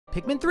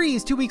Pikmin 3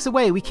 is 2 weeks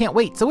away, we can't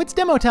wait, so it's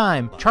demo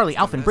time! Charlie,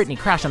 Alf, and Brittany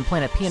crash on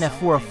planet PNF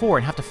 404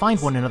 and have to find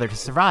one another to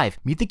survive.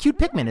 Meet the cute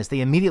Pikmin as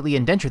they immediately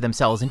indenture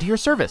themselves into your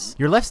service.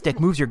 Your left stick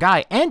moves your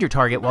guy and your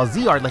target, while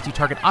ZR lets you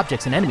target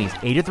objects and enemies.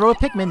 A to throw a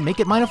Pikmin, make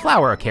it mine a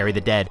flower, or carry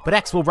the dead. But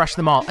X will rush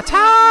them all.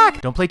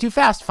 Attack! Don't play too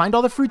fast, find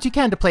all the fruits you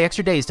can to play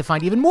extra days to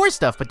find even more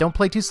stuff, but don't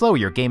play too slow,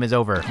 your game is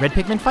over. Red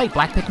Pikmin fight,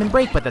 black Pikmin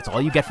break, but that's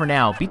all you get for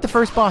now. Beat the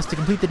first boss to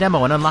complete the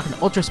demo and unlock an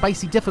ultra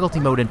spicy difficulty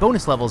mode and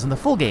bonus levels in the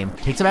full game.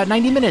 Takes about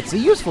 90 minutes, a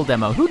useful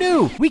demo, who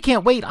knew? We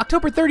can't wait,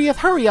 October 30th,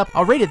 hurry up!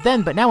 I'll rate it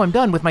then, but now I'm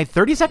done with my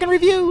 30-second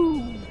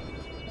review!